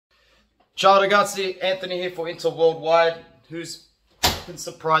Ciao ragazzi, Anthony here for Inter Worldwide. Who's been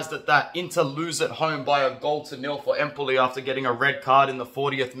surprised at that? Inter lose at home by a goal to nil for Empoli after getting a red card in the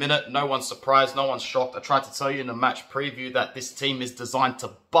 40th minute. No one's surprised, no one's shocked. I tried to tell you in the match preview that this team is designed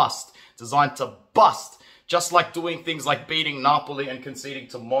to bust. Just like doing things like beating Napoli and conceding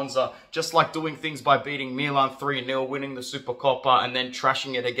to Monza. Just like doing things by beating Milan 3-0, winning the Supercoppa and then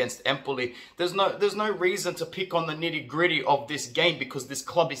trashing it against Empoli. There's no reason to pick on the nitty-gritty of this game because this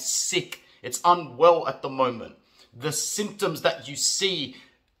club is sick. It's unwell at the moment. The symptoms that you see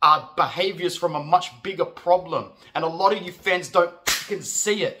are behaviors from a much bigger problem. And a lot of you fans don't fucking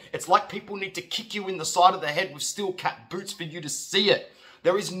see it. It's like people need to kick you in the side of the head with steel cap boots for you to see it.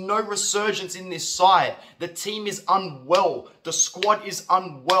 There is no resurgence in this side. The team is unwell. The squad is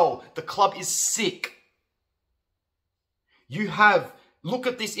unwell. The club is sick. Look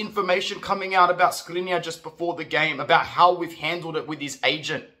at this information coming out about Skriniar just before the game, about how we've handled it with his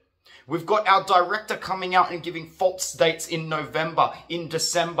agent. We've got our director coming out and giving false dates in November, in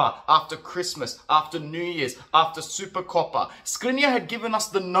December, after Christmas, after New Year's, after Supercoppa. Skriniar had given us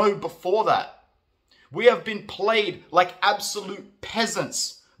the no before that. We have been played like absolute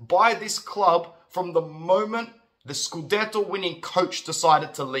peasants by this club from the moment the Scudetto winning coach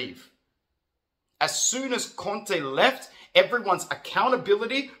decided to leave. As soon as Conte left, everyone's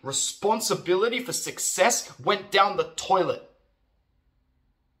accountability, responsibility for success went down the toilet.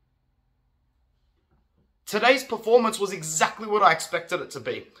 Today's performance was exactly what I expected it to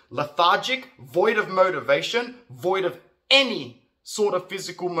be. Lethargic, void of motivation, void of any sort of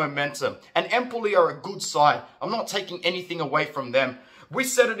physical momentum. And Empoli are a good side. I'm not taking anything away from them. We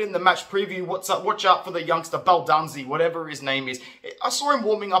said it in the match preview. Watch out for the youngster, Baldanzi, whatever his name is. I saw him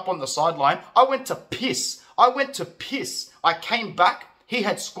warming up on the sideline. I went to piss. I came back. He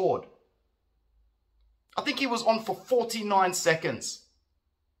had scored. I think he was on for 49 seconds.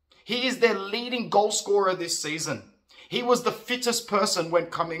 He is their leading goal scorer this season. He was the fittest person when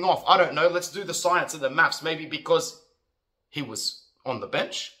coming off. I don't know. Let's do the science and the maths. Maybe because he was on the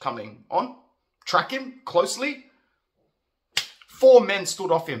bench, coming on. Track him closely. 4 men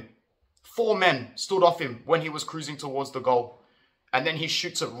stood off him. 4 men stood off him when he was cruising towards the goal. And then he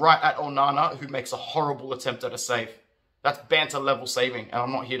shoots it right at Onana, who makes a horrible attempt at a save. That's banter level saving, and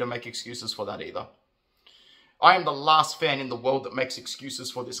I'm not here to make excuses for that either. I am the last fan in the world that makes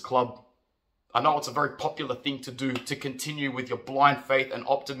excuses for this club. I know it's a very popular thing to do, to continue with your blind faith and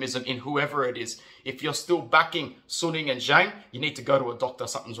optimism in whoever it is. If you're still backing Suning and Zhang, you need to go to a doctor.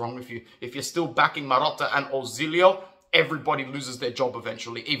 Something's wrong with you. If you're still backing Marotta and Ozilio, everybody loses their job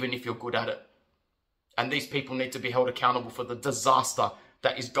eventually, even if you're good at it. And these people need to be held accountable for the disaster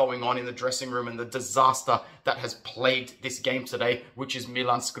that is going on in the dressing room and the disaster that has plagued this game today, which is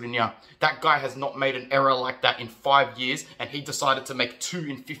Milan Skriniar. That guy has not made an error like that in 5 years, and he decided to make 2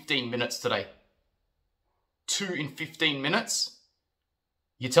 in 15 minutes today. 2 in 15 minutes?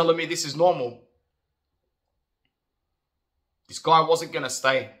 You're telling me this is normal? This guy wasn't going to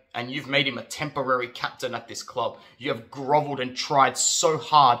stay, and you've made him a temporary captain at this club. You have groveled and tried so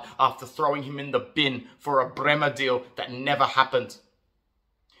hard after throwing him in the bin for a Bremer deal that never happened.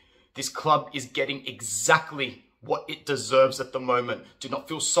 This club is getting exactly what it deserves at the moment. Do not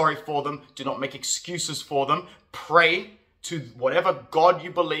feel sorry for them. Do not make excuses for them. Pray to whatever God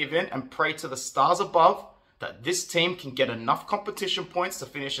you believe in and pray to the stars above that this team can get enough competition points to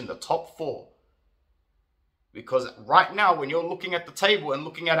finish in the top 4. Because right now, when you're looking at the table and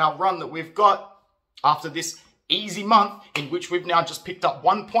looking at our run that we've got after this easy month, in which we've now just picked up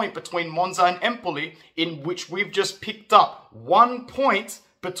 1 point between Monza and Empoli, in which we've just picked up 1 point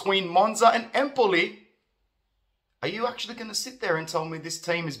between Monza and Empoli, are you actually going to sit there and tell me this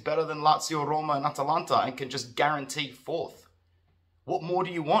team is better than Lazio, Roma and Atalanta and can just guarantee 4th? What more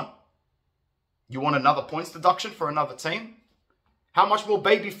do you want? You want another points deduction for another team? How much more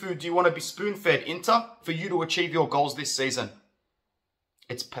baby food do you want to be spoon-fed, Inter, for you to achieve your goals this season?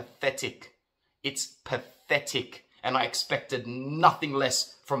 It's pathetic. It's pathetic. And I expected nothing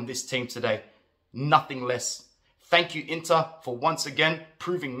less from this team today. Nothing less. Thank you, Inter, for once again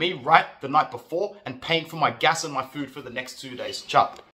proving me right the night before and paying for my gas and my food for the next 2 days. Ciao.